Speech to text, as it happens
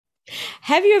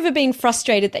Have you ever been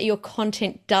frustrated that your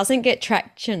content doesn't get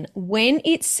traction when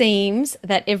it seems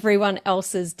that everyone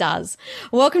else's does?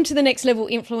 Welcome to the Next Level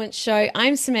Influence Show.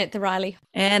 I'm Samantha Riley.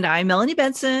 And I'm Melanie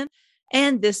Benson.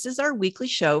 And this is our weekly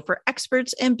show for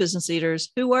experts and business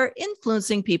leaders who are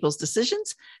influencing people's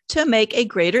decisions to make a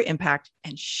greater impact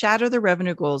and shatter their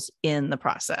revenue goals in the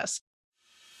process.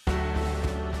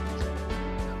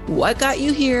 What got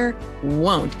you here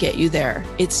won't get you there.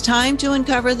 It's time to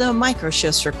uncover the micro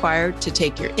shifts required to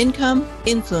take your income,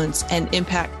 influence, and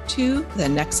impact to the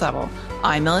next level.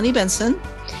 I'm Melanie Benson.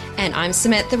 And I'm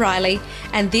Samantha Riley.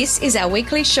 And this is our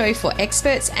weekly show for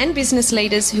experts and business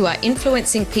leaders who are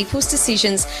influencing people's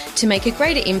decisions to make a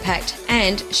greater impact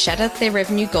and shatter their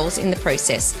revenue goals in the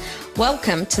process.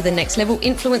 Welcome to the Next Level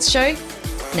Influence Show.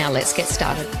 Now let's get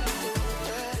started.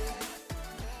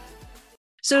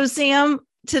 So Sam,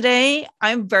 today,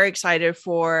 I'm very excited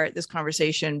for this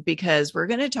conversation because we're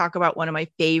going to talk about one of my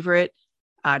favorite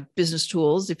business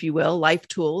tools, if you will, life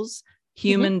tools,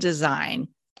 human design.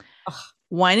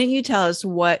 Why don't you tell us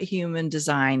what human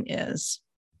design is?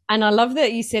 And I love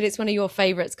that you said it's one of your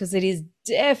favorites because it is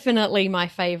definitely my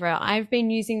favorite. I've been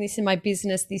using this in my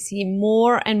business this year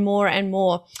more and more and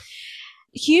more.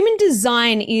 Human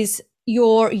design is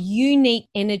your unique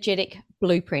energetic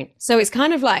blueprint. So it's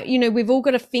kind of like, we've all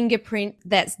got a fingerprint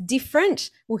that's different.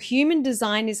 Well, human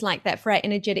design is like that for our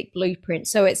energetic blueprint.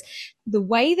 So it's the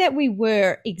way that we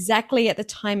were exactly at the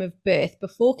time of birth,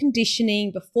 before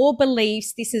conditioning, before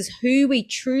beliefs. This is who we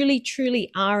truly,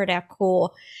 truly are at our core,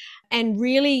 and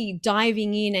really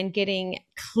diving in and getting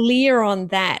clear on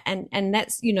that. And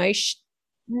that's,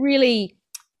 really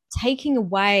taking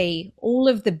away all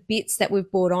of the bits that we've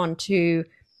brought on to,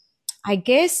 I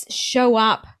guess, show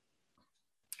up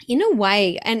in a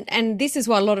way, and this is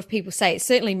what a lot of people say, it's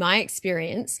certainly my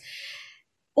experience,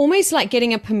 almost like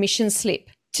getting a permission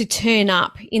slip to turn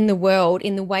up in the world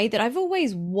in the way that I've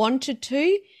always wanted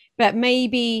to, but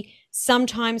maybe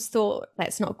sometimes thought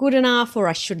that's not good enough, or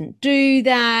I shouldn't do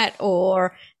that,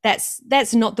 or that's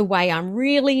not the way I'm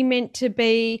really meant to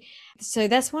be. So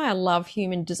that's why I love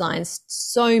human design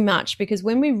so much, because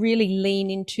when we really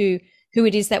lean into who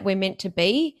it is that we're meant to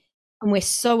be and we're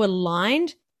so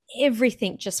aligned,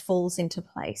 everything just falls into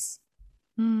place.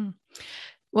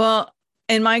 Well,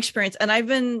 in my experience, and I've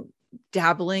been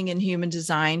dabbling in human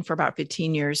design for about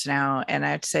 15 years now, and I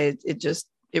have to say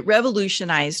it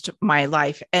revolutionized my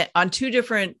life on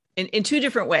in two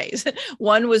different ways.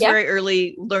 One was very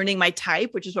early, learning my type,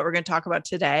 which is what we're going to talk about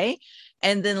today.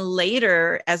 And then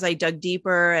later, as I dug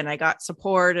deeper and I got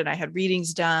support and I had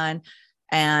readings done,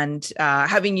 and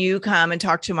having you come and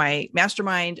talk to my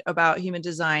mastermind about human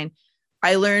design,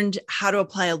 I learned how to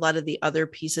apply a lot of the other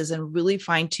pieces and really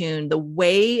fine tune the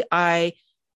way I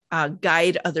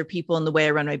guide other people and the way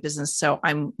I run my business. So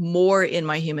I'm more in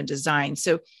my human design.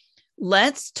 So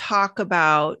let's talk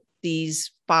about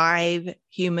these 5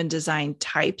 human design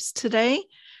types today.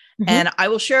 And I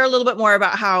will share a little bit more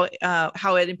about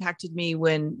how it impacted me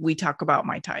when we talk about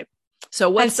my type. So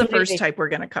what's the first type we're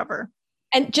going to cover?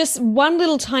 And just one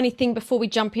little tiny thing before we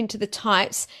jump into the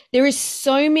types, there is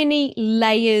so many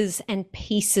layers and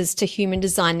pieces to human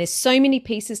design. There's so many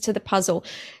pieces to the puzzle.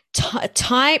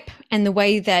 Type and the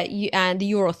way that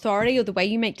your authority or the way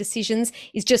you make decisions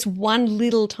is just one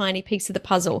little tiny piece of the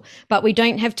puzzle, but we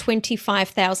don't have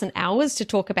 25,000 hours to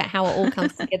talk about how it all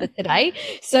comes together today.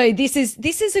 So this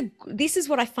is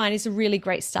what I find is a really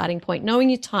great starting point, knowing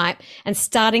your type and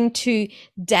starting to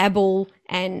dabble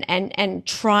and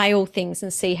trial things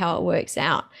and see how it works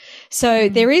out. So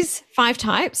there is 5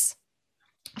 types.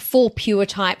 4 pure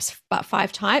types, but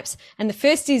 5 types. And the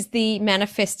first is the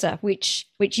manifester, which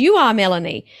you are,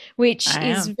 Melanie, which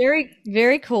is very,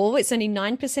 very cool. It's only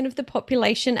 9% of the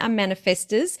population are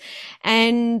manifestors.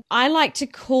 And I like to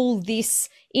call this,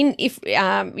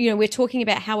 we're talking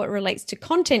about how it relates to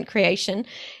content creation.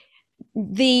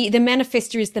 The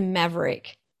manifester is the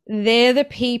maverick. They're the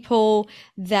people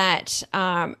that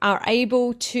are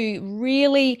able to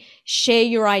really share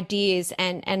your ideas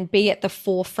and be at the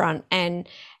forefront and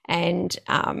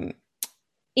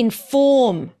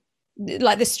inform.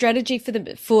 Like the strategy for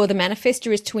the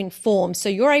manifester is to inform. So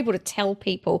you're able to tell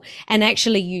people, and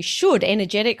actually you should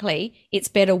energetically. It's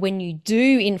better when you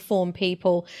do inform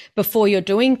people before you're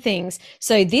doing things.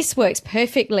 So this works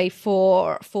perfectly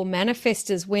for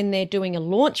manifestors when they're doing a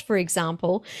launch, for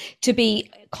example, to be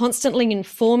constantly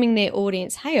informing their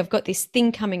audience, hey, I've got this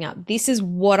thing coming up. This is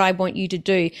what I want you to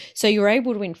do. So you're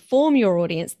able to inform your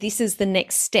audience, this is the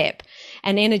next step.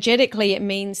 And energetically, it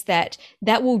means that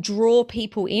will draw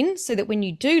people in so that when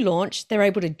you do launch, they're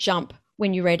able to jump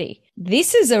when you're ready.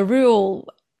 This is a real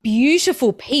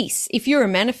beautiful piece. If you're a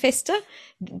manifester,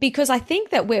 because I think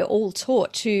that we're all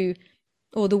taught to,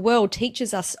 or the world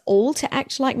teaches us all to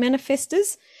act like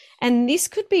manifestors. And this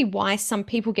could be why some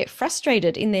people get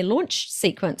frustrated in their launch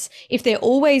sequence if they're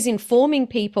always informing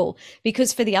people,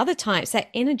 because for the other types, that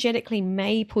energetically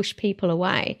may push people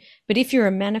away. But if you're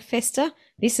a manifestor,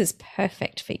 this is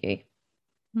perfect for you.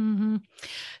 Mm-hmm.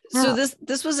 So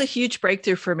this was a huge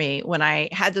breakthrough for me when I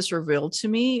had this revealed to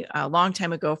me a long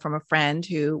time ago from a friend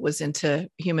who was into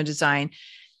human design.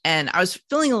 And I was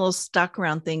feeling a little stuck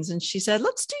around things. And she said,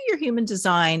 let's do your human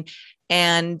design.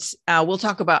 And we'll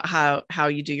talk about how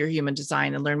you do your human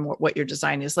design and learn more what your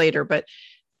design is later. But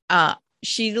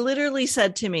she literally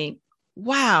said to me,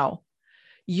 wow,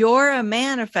 you're a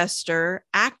manifestor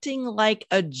acting like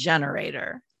a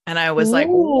generator. And I was like,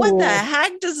 what the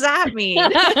heck does that mean?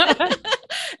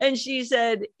 And she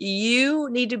said, you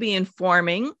need to be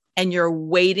informing and you're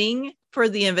waiting for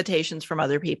the invitations from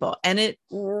other people. And it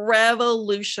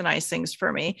revolutionized things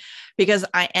for me because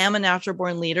I am a natural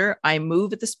born leader. I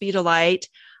move at the speed of light.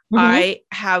 Mm-hmm. I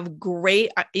have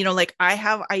great, I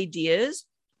have ideas,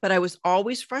 but I was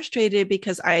always frustrated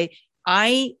because I,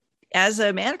 as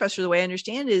a manifestor, the way I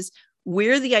understand is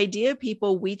we're the idea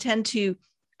people. We tend to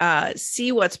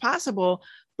see what's possible,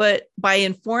 but by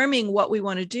informing what we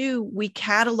want to do, we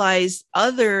catalyze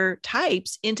other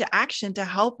types into action to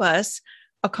help us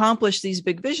accomplish these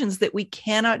big visions that we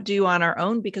cannot do on our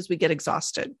own because we get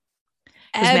exhausted.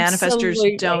 Because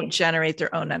manifestors don't generate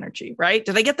their own energy, right?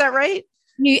 Did I get that right?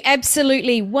 You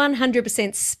absolutely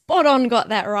 100% spot on got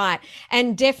that right.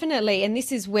 And definitely, and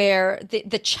this is where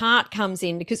the chart comes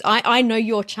in, because I know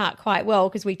your chart quite well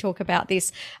because we talk about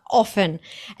this often.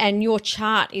 And your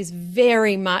chart is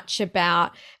very much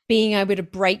about being able to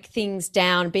break things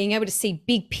down, being able to see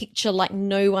big picture like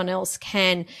no one else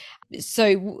can.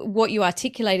 So what you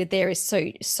articulated there is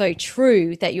so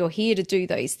true, that you're here to do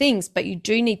those things, but you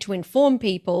do need to inform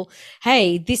people,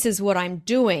 hey, this is what I'm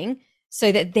doing, so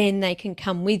that then they can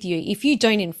come with you. If you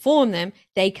don't inform them,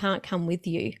 they can't come with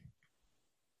you.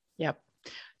 Yep.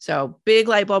 So big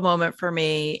light bulb moment for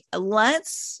me.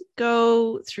 Let's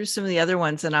go through some of the other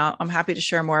ones, and I'm happy to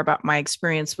share more about my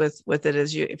experience with it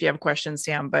if you have questions,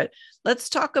 Sam. But let's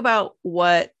talk about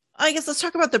let's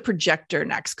talk about the projector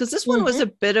next, because this one was a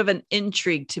bit of an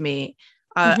intrigue to me.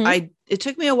 It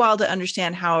took me a while to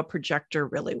understand how a projector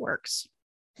really works.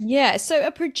 Yeah, so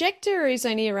a projector is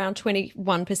only around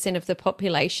 21% of the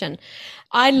population.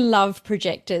 I love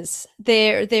projectors.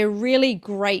 They're really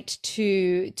great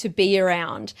to be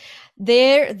around.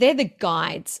 They're the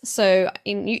guides. So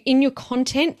in your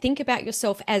content, think about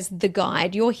yourself as the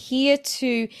guide. You're here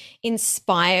to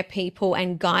inspire people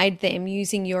and guide them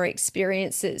using your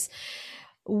experiences.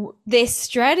 Their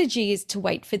strategy is to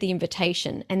wait for the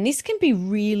invitation. And this can be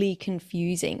really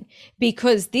confusing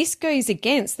because this goes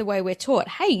against the way we're taught.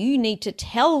 Hey, you need to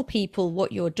tell people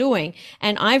what you're doing.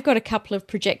 And I've got a couple of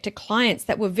projector clients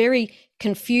that were very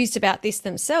confused about this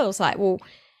themselves. Like, well,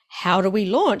 how do we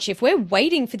launch? If we're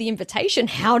waiting for the invitation,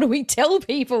 how do we tell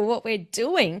people what we're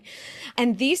doing?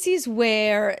 And this is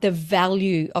where the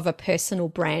value of a personal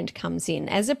brand comes in.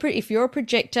 If you're a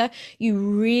projector, you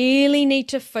really need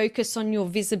to focus on your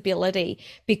visibility,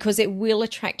 because it will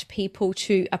attract people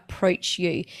to approach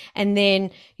you. And then,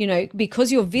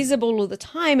 because you're visible all the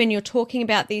time and you're talking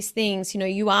about these things,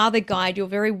 you are the guide, you're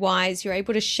very wise, you're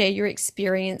able to share your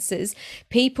experiences.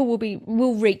 People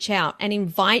will reach out and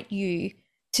invite you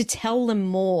to tell them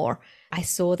more. I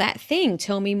saw that thing.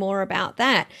 Tell me more about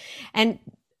that. And,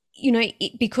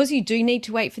 because you do need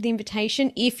to wait for the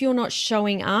invitation, if you're not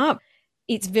showing up,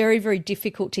 it's very, very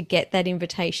difficult to get that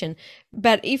invitation.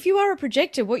 But if you are a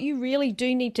projector, what you really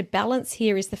do need to balance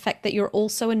here is the fact that you're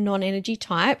also a non-energy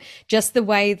type, just the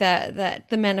way that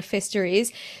the manifestor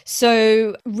is.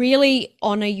 So really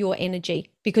honor your energy,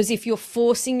 because if you're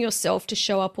forcing yourself to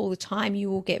show up all the time, you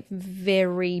will get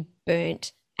very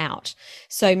burnt out.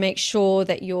 So make sure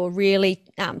that you're really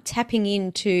tapping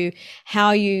into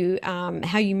how you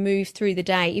move through the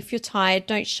day. If you're tired,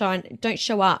 don't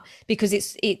show up, because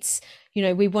it's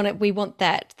we want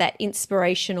that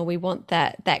inspiration, or we want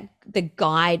that the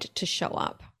guide to show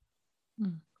up.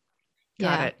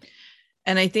 Got it.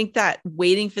 And I think that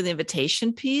waiting for the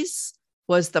invitation piece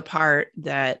was the part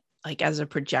that, like, as a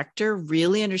projector,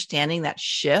 really understanding that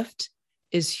shift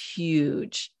is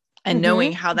huge. And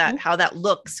knowing how that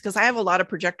looks, because I have a lot of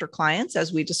projector clients,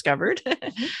 as we discovered,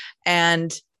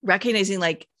 and recognizing,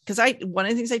 because one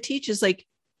of the things I teach is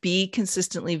be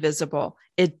consistently visible.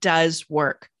 It does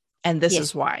work, and this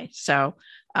is why. So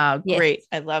great.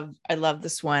 I love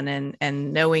this one,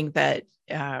 and knowing that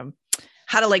how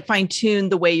to fine tune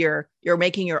the way you're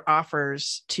making your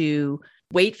offers to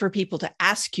wait for people to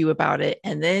ask you about it,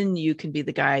 and then you can be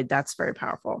the guide. That's very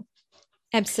powerful.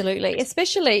 Absolutely.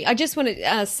 Especially, I just want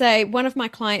to say one of my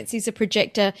clients is a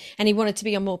projector and he wanted to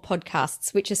be on more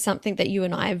podcasts, which is something that you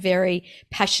and I are very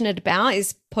passionate about,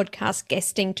 is podcast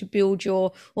guesting to build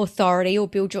your authority or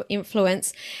build your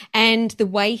influence. And the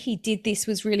way he did this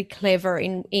was really clever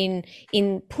in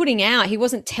putting out, he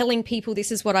wasn't telling people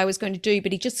this is what I was going to do,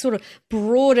 but he just sort of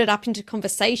brought it up into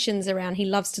conversations around, he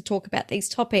loves to talk about these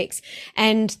topics.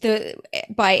 And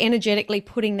by energetically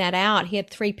putting that out, he had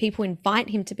 3 people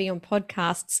invite him to be on podcasts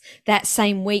that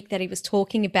same week that he was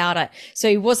talking about it. So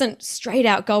he wasn't straight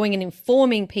out going and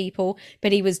informing people,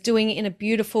 but he was doing it in a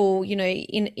beautiful,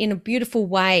 in a beautiful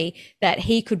way that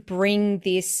he could bring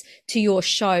this to your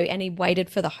show, and he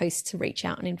waited for the host to reach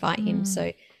out and invite him.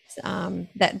 So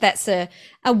that's a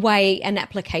way, an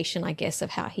application, I guess,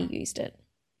 of how he used it.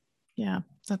 Yeah,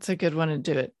 that's a good one to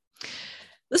do it.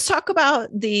 Let's talk about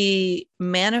the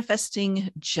manifesting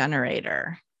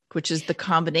generator, which is the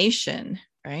combination,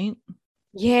 right?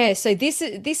 Yeah, so this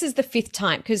is the 5th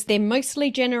type, because they're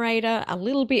mostly generator, a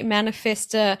little bit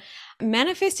manifester.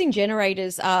 Manifesting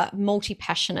generators are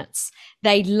multi-passionates.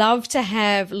 They love to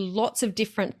have lots of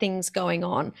different things going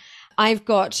on. I've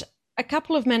got a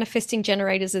couple of manifesting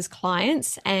generators as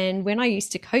clients, and when I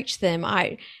used to coach them,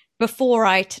 before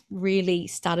I really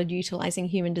started utilizing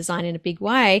human design in a big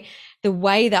way, the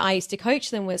way that I used to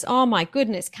coach them was, oh my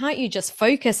goodness, can't you just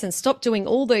focus and stop doing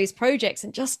all those projects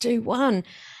and just do one?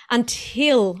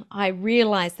 Until I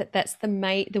realized that that's the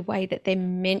way that they're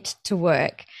meant to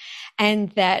work. And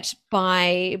that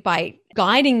by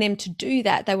guiding them to do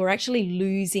that, they were actually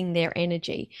losing their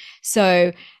energy.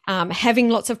 So having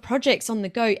lots of projects on the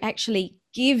go actually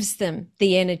gives them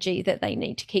the energy that they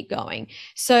need to keep going.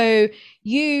 So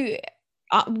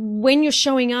when you're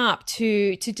showing up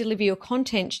to deliver your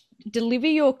content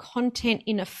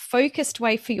in a focused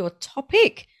way for your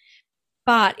topic,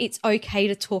 but it's okay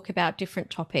to talk about different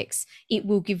topics. It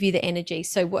will give you the energy.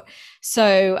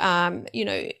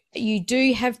 You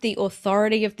do have the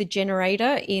authority of the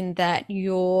generator in that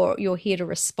you're here to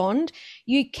respond.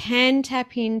 You can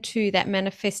tap into that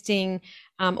manifesting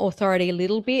authority a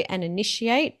little bit and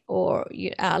initiate or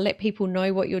let people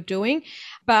know what you're doing.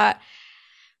 But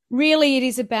really it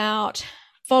is about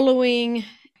following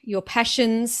your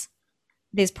passions.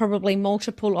 There's probably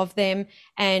multiple of them,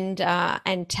 and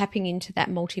tapping into that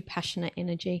multi-passionate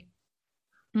energy.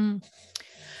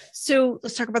 So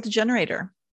let's talk about the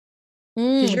generator.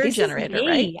 Because you're a generator,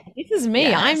 right? This is me.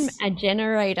 Yes. I'm a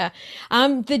generator.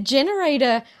 The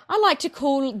generator, I like to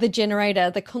call the generator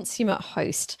the consummate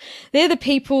host. They're the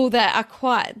people that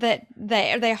are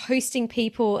they're hosting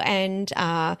people, and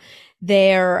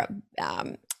they're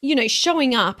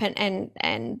showing up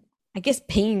and I guess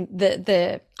being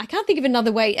I can't think of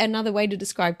another way to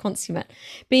describe consummate,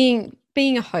 being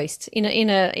a host in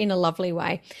a lovely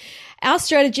way. Our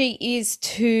strategy is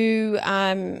to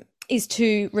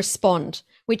respond,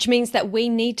 which means that we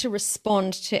need to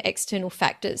respond to external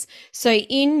factors. So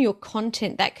in your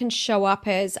content, that can show up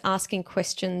as asking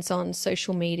questions on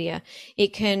social media.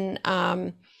 It can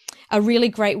a really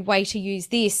great way to use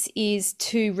this is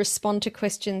to respond to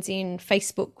questions in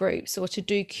Facebook groups or to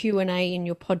do Q&A in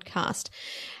your podcast.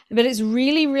 But it's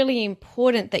really, really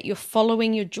important that you're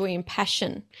following your joy and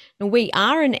passion. And we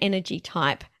are an energy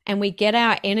type, and we get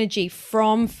our energy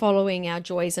from following our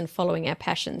joys and following our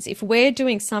passions. If we're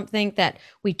doing something that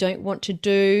we don't want to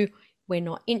do, we're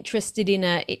not interested in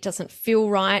it doesn't feel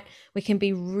right, we can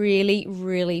be really,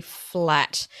 really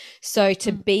flat. So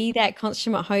to be that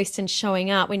consummate host and showing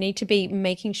up, we need to be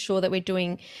making sure that we're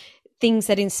doing things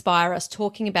that inspire us,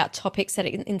 talking about topics that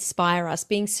inspire us,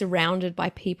 being surrounded by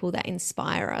people that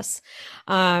inspire us,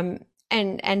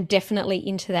 and definitely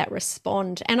into that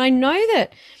respond. And I know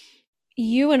that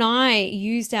you and I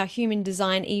used our human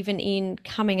design even in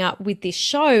coming up with this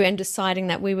show and deciding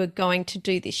that we were going to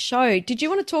do this show. Did you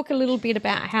want to talk a little bit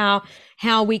about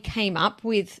how we came up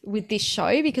with this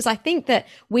show? Because I think that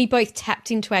we both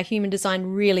tapped into our human design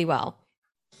really well.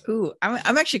 Ooh,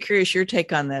 I'm actually curious your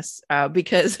take on this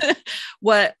because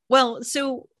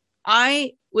so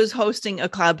I was hosting a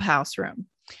Clubhouse room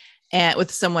with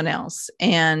someone else,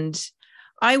 and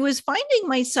I was finding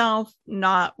myself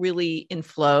not really in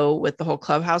flow with the whole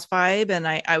Clubhouse vibe. And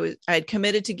I had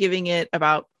committed to giving it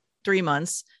about 3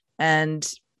 months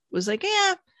and was like,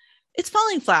 yeah, it's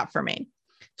falling flat for me,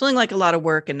 feeling like a lot of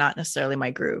work and not necessarily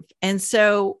my groove. And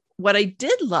so what I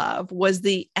did love was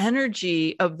the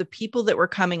energy of the people that were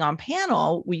coming on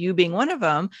panel, you being one of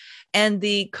them, and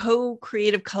the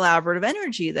co-creative collaborative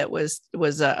energy that was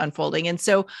unfolding. And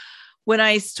so when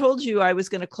I told you I was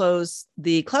going to close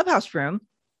the Clubhouse room,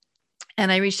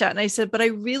 And I reached out and I said, but I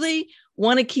really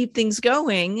want to keep things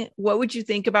going. What would you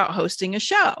think about hosting a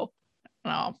show?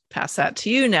 And I'll pass that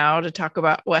to you now to talk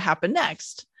about what happened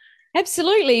next.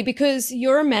 Absolutely, because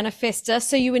you're a manifester.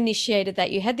 So you initiated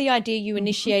that. You had the idea, you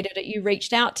initiated it, you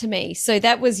reached out to me. So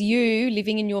that was you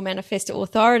living in your manifestor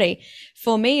authority.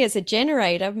 For me as a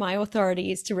generator, my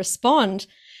authority is to respond.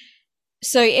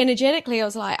 So energetically, I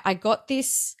was like, I got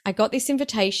this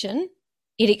invitation.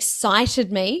 It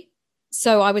excited me.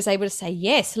 So I was able to say,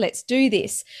 yes, let's do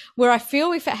this. Where I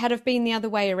feel if it had have been the other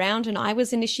way around and I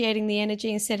was initiating the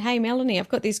energy and said, hey, Melanie, I've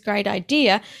got this great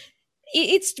idea,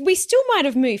 we still might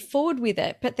have moved forward with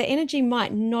it, but the energy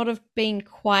might not have been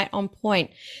quite on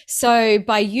point. So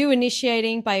by you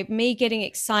initiating, by me getting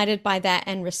excited by that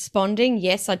and responding,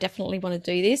 yes, I definitely want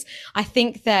to do this. I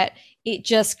think that it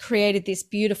just created this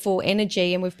beautiful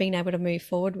energy and we've been able to move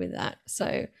forward with that.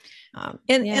 So,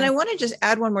 and I want to just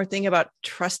add one more thing about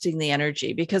trusting the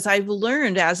energy, because I've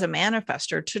learned as a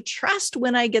manifester to trust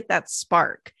when I get that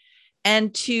spark.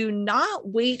 And to not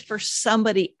wait for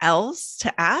somebody else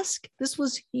to ask. This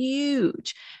was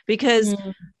huge because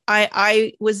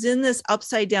I was in this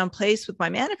upside down place with my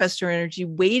manifestor energy,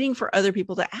 waiting for other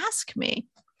people to ask me.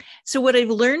 So what I've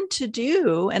learned to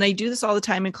do, and I do this all the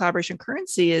time in Collaboration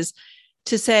Currency, is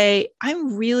to say, I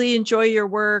really enjoy your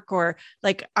work, or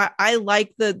like, I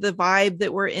like the vibe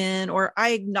that we're in, or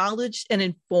I acknowledge and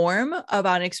inform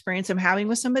about an experience I'm having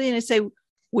with somebody. And I say,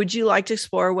 would you like to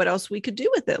explore what else we could do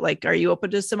with it? Like, are you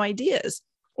open to some ideas,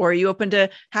 or are you open to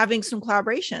having some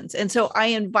collaborations? And so I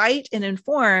invite and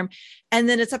inform, and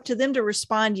then it's up to them to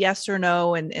respond yes or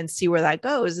no, and see where that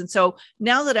goes. And so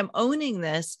now that I'm owning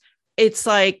this, it's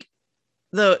like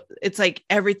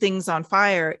everything's on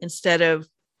fire instead of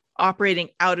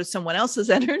operating out of someone else's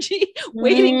energy,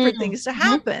 waiting for things to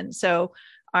happen. So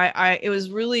it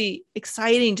was really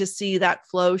exciting to see that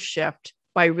flow shift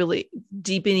by really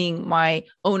deepening my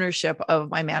ownership of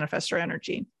my manifestor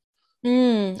energy.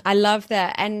 I love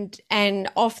that. And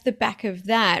off the back of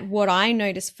that, what I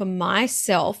noticed for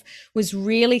myself was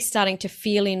really starting to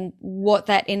feel in what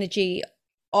that energy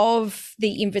of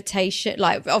the invitation,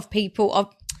 like of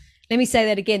people, let me say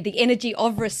that again, the energy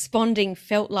of responding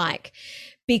felt like.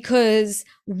 Because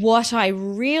what I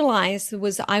realized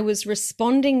was I was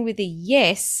responding with a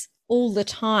yes all the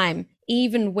time,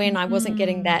 even when I wasn't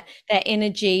getting that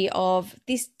energy of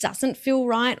this doesn't feel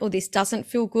right or this doesn't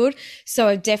feel good. So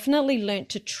I've definitely learned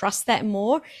to trust that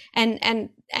more. And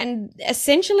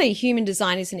essentially human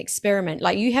design is an experiment.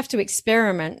 Like, you have to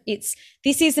experiment.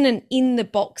 This isn't an in the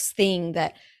box thing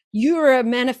that you're a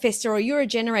manifestor or you're a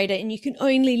generator and you can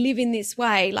only live in this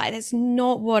way. Like, that's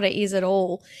not what it is at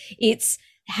all. It's,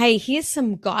 hey, here's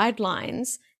some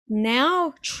guidelines.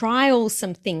 Now trial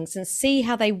some things and see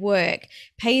how they work.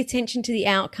 Pay attention to the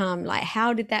outcome. Like,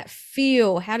 how did that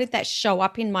feel? How did that show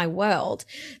up in my world?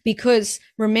 Because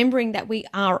remembering that we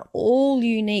are all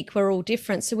unique, we're all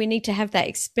different. So we need to have that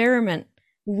experiment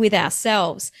with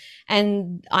ourselves.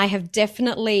 And I have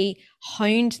definitely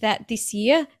honed that this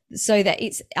year so that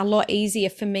it's a lot easier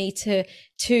for me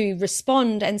to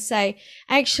respond and say,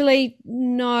 actually,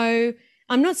 no,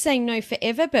 I'm not saying no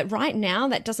forever, but right now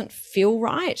that doesn't feel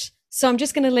right. So I'm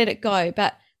just going to let it go.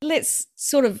 But let's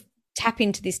sort of tap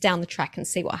into this down the track and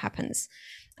see what happens.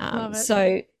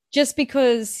 So just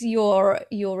because your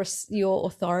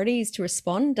authority is to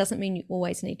respond doesn't mean you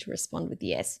always need to respond with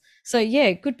yes. So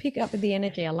yeah, good pick up with the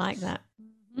energy. I like that.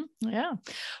 Yeah.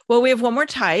 Well, we have one more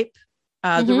type,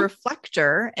 the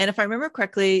reflector. And if I remember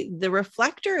correctly, the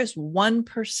reflector is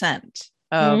 1%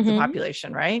 of the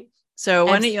population, right? So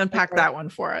why don't you unpack that one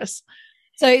for us?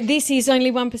 So this is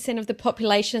only 1% of the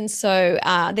population. So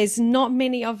there's not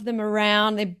many of them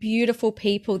around. They're beautiful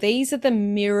people. These are the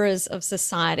mirrors of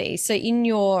society. So in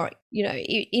your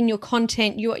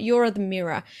content, you're the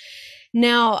mirror.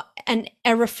 Now,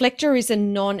 a reflector is a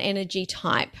non-energy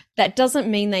type. That doesn't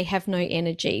mean they have no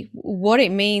energy. What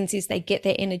it means is they get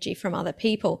their energy from other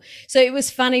people. So it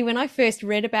was funny when I first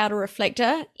read about a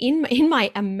reflector, in my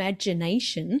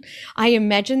imagination, I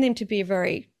imagined them to be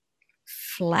very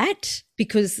flat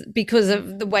because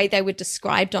of the way they were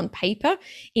described on paper.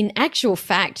 In actual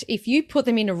fact, if you put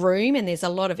them in a room and there's a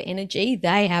lot of energy,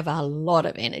 they have a lot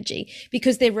of energy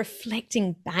because they're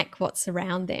reflecting back what's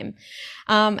around them.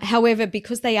 However,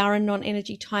 because they are a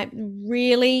non-energy type,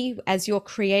 really, as you're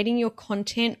creating your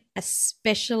content,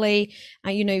 especially,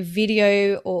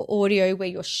 video or audio where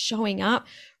you're showing up,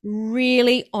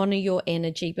 really honor your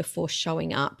energy before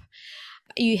showing up.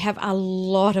 You have a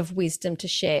lot of wisdom to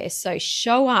share. So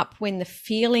show up when the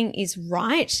feeling is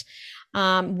right,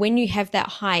 when you have that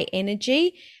high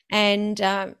energy, and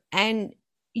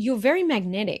you're very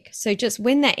magnetic. So just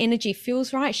when that energy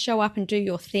feels right, show up and do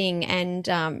your thing,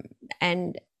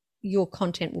 and your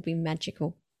content will be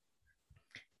magical.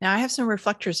 Now I have some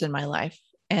reflectors in my life,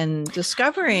 and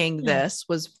discovering this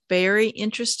was very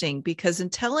interesting because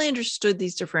until I understood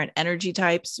these different energy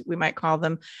types, we might call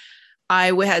them,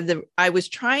 I was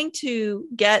trying to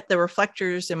get the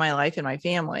reflectors in my life and my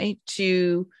family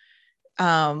to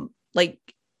like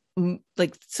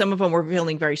some of them were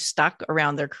feeling very stuck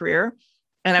around their career.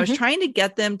 And I was trying to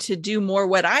get them to do more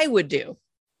what I would do.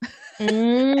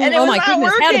 And oh my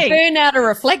goodness, working. How to burn out a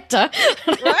reflector.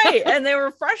 Right. And they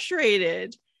were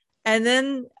frustrated. And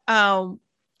then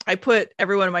I put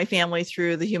everyone in my family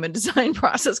through the human design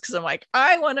process because I'm like,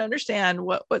 I want to understand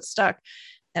what's stuck.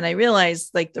 And I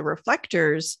realized like the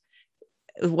reflectors,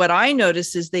 what I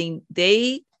noticed is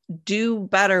they do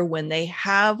better when they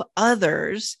have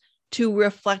others to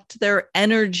reflect their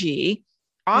energy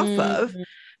off of.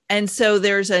 And so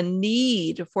there's a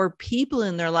need for people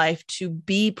in their life to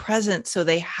be present so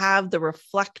they have the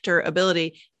reflector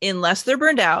ability unless they're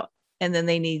burned out. And then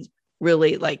they need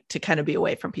really like to kind of be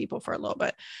away from people for a little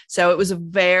bit. So it was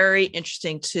very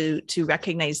interesting to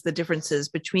recognize the differences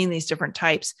between these different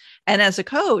types. And as a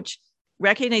coach,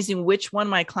 recognizing which one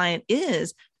my client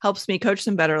is helps me coach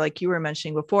them better. Like you were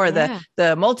mentioning before,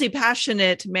 the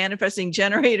multi-passionate manifesting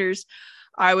generators,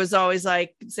 I was always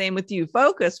like, same with you,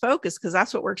 focus, because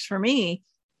that's what works for me.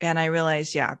 And I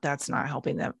realized, that's not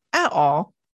helping them at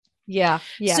all. Yeah.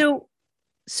 So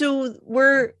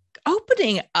we're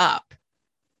opening up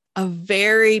a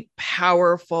very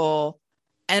powerful,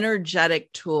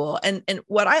 energetic tool. And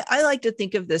what I like to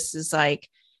think of this is like,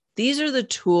 these are the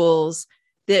tools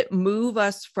that move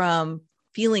us from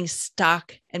feeling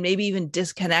stuck and maybe even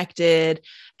disconnected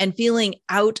and feeling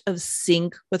out of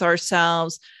sync with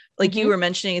ourselves. Like you were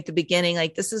mentioning at the beginning,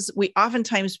 like we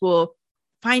oftentimes will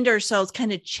find ourselves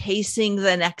kind of chasing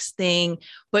the next thing,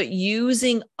 but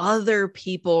using other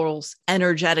people's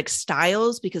energetic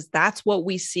styles, because that's what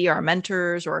we see our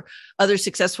mentors or other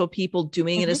successful people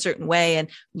doing in a certain way. And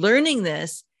learning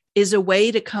this is a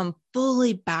way to come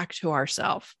fully back to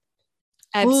ourselves,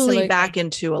 fully back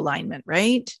into alignment,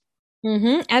 right?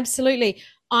 Absolutely.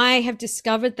 I have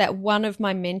discovered that one of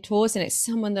my mentors, and it's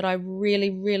someone that I really,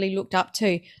 really looked up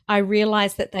to, I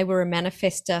realized that they were a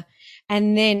manifester.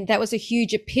 And then that was a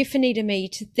huge epiphany to me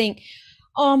to think,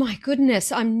 oh my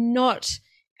goodness, I'm not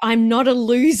a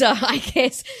loser, I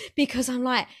guess, because I'm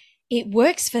like, it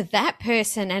works for that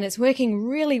person and it's working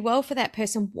really well for that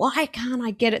person. Why can't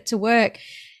I get it to work?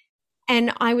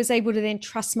 And I was able to then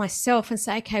trust myself and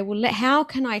say, okay, well, how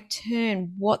can I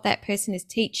turn what that person is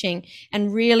teaching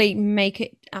and really make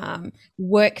it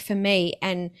work for me?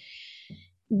 And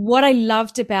what I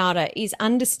loved about it is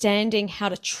understanding how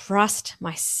to trust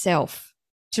myself,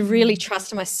 to really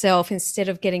trust myself instead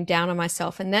of getting down on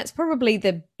myself. And that's probably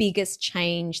the biggest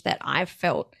change that I've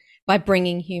felt by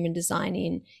bringing human design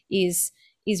in is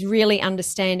really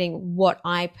understanding what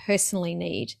I personally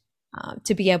need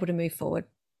to be able to move forward.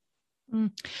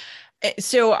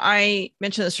 So I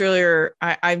mentioned this earlier.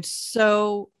 I'm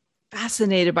so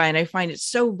fascinated by, and I find it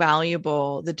so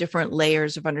valuable, the different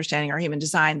layers of understanding our human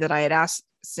design, that I had asked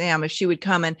Sam if she would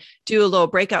come and do a little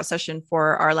breakout session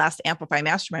for our last Amplify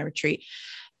Mastermind retreat.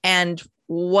 And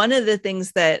one of the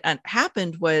things that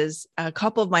happened was a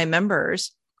couple of my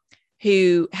members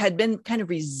who had been kind of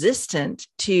resistant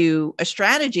to a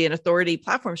strategy, an authority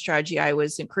platform strategy I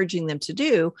was encouraging them to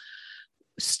do,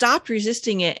 stopped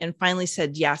resisting it and finally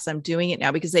said, yes, I'm doing it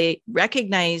now, because they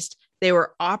recognized they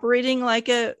were operating like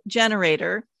a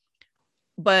generator,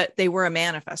 but they were a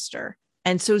manifester.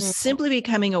 And so simply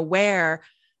becoming aware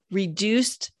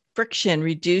reduced friction,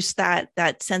 reduced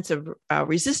that sense of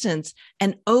resistance,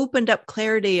 and opened up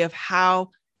clarity of how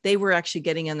they were actually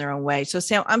getting in their own way. So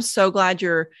Sam, I'm so glad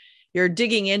you're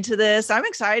digging into this. I'm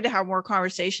excited to have more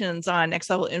conversations on Next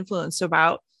Level Influence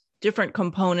about different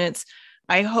components.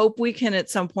 I hope we can at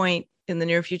some point in the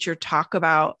near future talk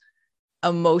about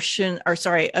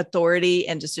authority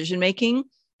and decision-making,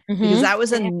 because that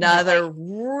was another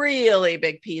really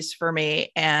big piece for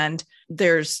me. And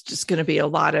there's just going to be a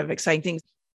lot of exciting things.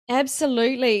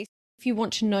 Absolutely. If you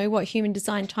want to know what human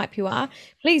design type you are,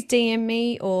 please DM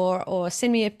me or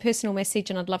send me a personal message,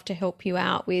 and I'd love to help you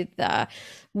out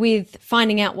with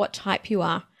finding out what type you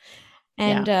are.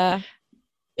 And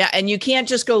and you can't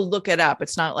just go look it up.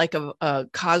 It's not like a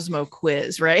Cosmo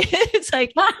quiz, right? It's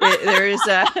like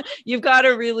you've got to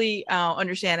really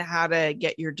understand how to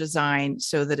get your design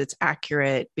so that it's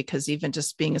accurate, because even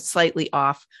just being slightly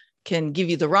off can give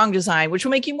you the wrong design, which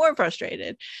will make you more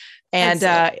frustrated. And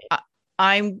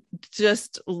I'm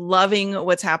just loving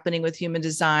what's happening with human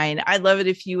design. I'd love it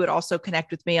if you would also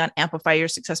connect with me on Amplify Your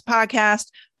Success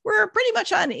podcast. We're pretty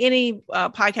much on any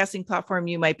podcasting platform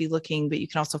you might be looking, but you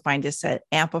can also find us at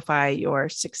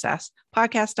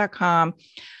amplifyyoursuccesspodcast.com.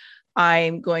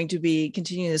 I'm going to be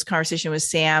continuing this conversation with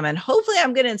Sam, and hopefully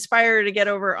I'm going to inspire her to get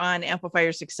over on Amplify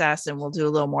Your Success, and we'll do a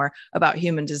little more about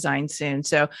human design soon.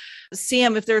 So,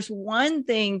 Sam, if there's one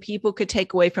thing people could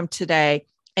take away from today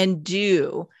and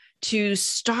do to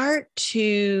start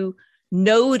to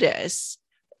notice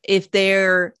if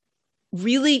they're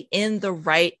really in the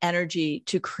right energy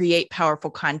to create powerful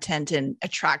content and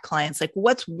attract clients, like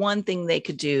what's one thing they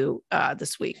could do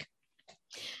this week?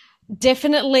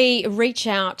 Definitely reach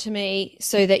out to me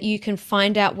so that you can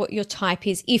find out what your type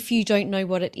is if you don't know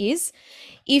what it is.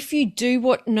 If you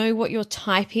do know what your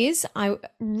type is, I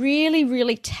really,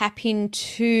 really tap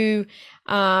into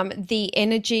the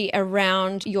energy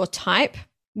around your type,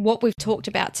 what we've talked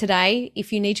about today.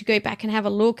 If you need to go back and have a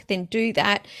look, then do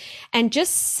that. And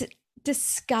just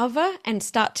discover and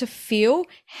start to feel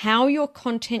how your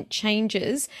content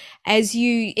changes as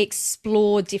you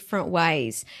explore different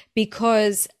ways,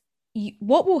 because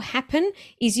what will happen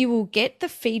is you will get the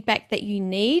feedback that you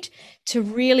need to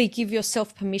really give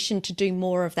yourself permission to do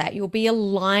more of that. You'll be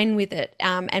aligned with it,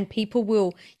 and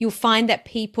you'll find that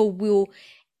people will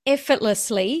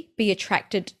effortlessly be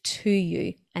attracted to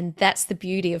you. And that's the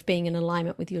beauty of being in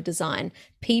alignment with your design.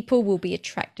 People will be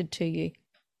attracted to you.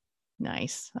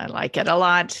 Nice. I like it a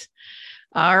lot.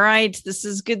 All right. This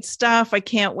is good stuff. I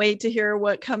can't wait to hear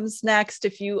what comes next.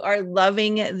 If you are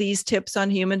loving these tips on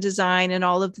human design and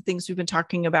all of the things we've been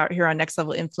talking about here on Next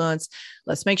Level Influence,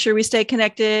 let's make sure we stay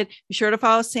connected. Be sure to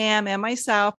follow Sam and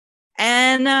myself.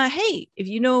 And hey, if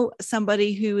you know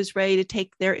somebody who is ready to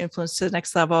take their influence to the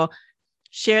next level,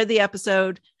 share the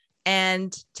episode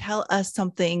and tell us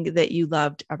something that you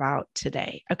loved about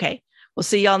today. Okay. We'll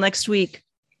see y'all next week.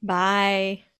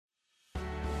 Bye.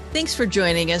 Thanks for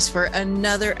joining us for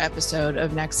another episode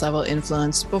of Next Level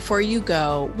Influence. Before you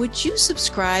go, would you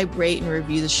subscribe, rate, and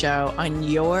review the show on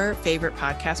your favorite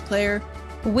podcast player?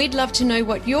 We'd love to know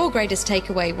what your greatest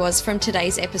takeaway was from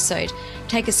today's episode.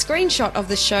 Take a screenshot of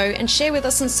the show and share with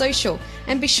us on social.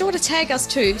 And be sure to tag us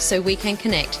too so we can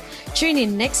connect. Tune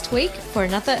in next week for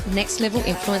another Next Level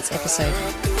Influence episode.